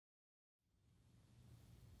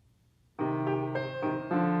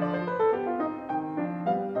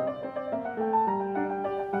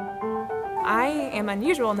I am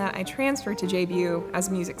unusual in that I transferred to JBU as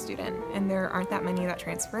a music student, and there aren't that many that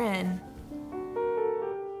transfer in.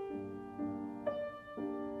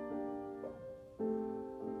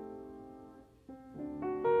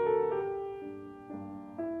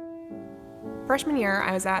 Freshman year,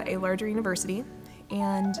 I was at a larger university,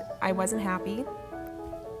 and I wasn't happy.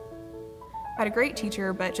 I had a great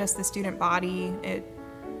teacher, but just the student body, it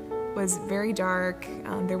was very dark.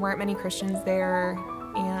 There weren't many Christians there,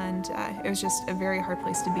 and it was just a very hard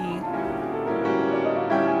place to be.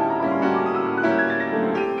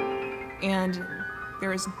 And there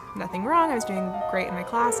was nothing wrong. I was doing great in my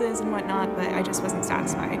classes and whatnot, but I just wasn't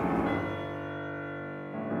satisfied.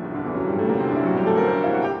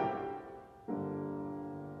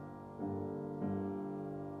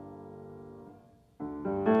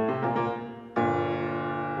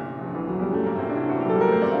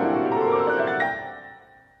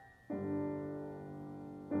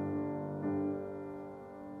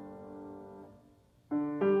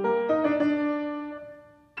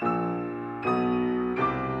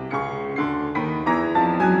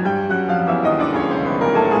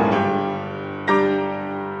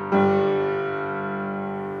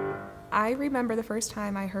 I remember the first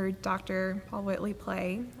time I heard Dr. Paul Whitley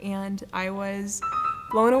play, and I was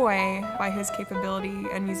blown away by his capability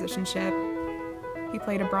and musicianship. He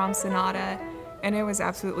played a Brahms sonata, and it was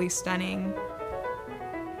absolutely stunning.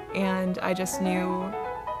 And I just knew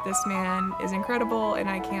this man is incredible, and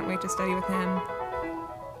I can't wait to study with him.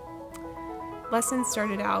 Lessons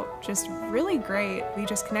started out just really great. We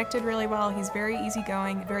just connected really well. He's very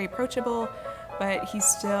easygoing, very approachable, but he's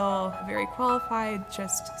still very qualified,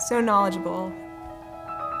 just so knowledgeable.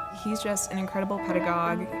 He's just an incredible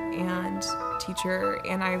pedagogue and teacher,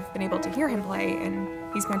 and I've been able to hear him play,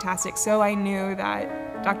 and he's fantastic. So I knew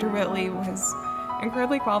that Dr. Whitley was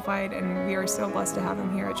incredibly qualified, and we are so blessed to have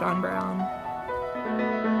him here at John Brown.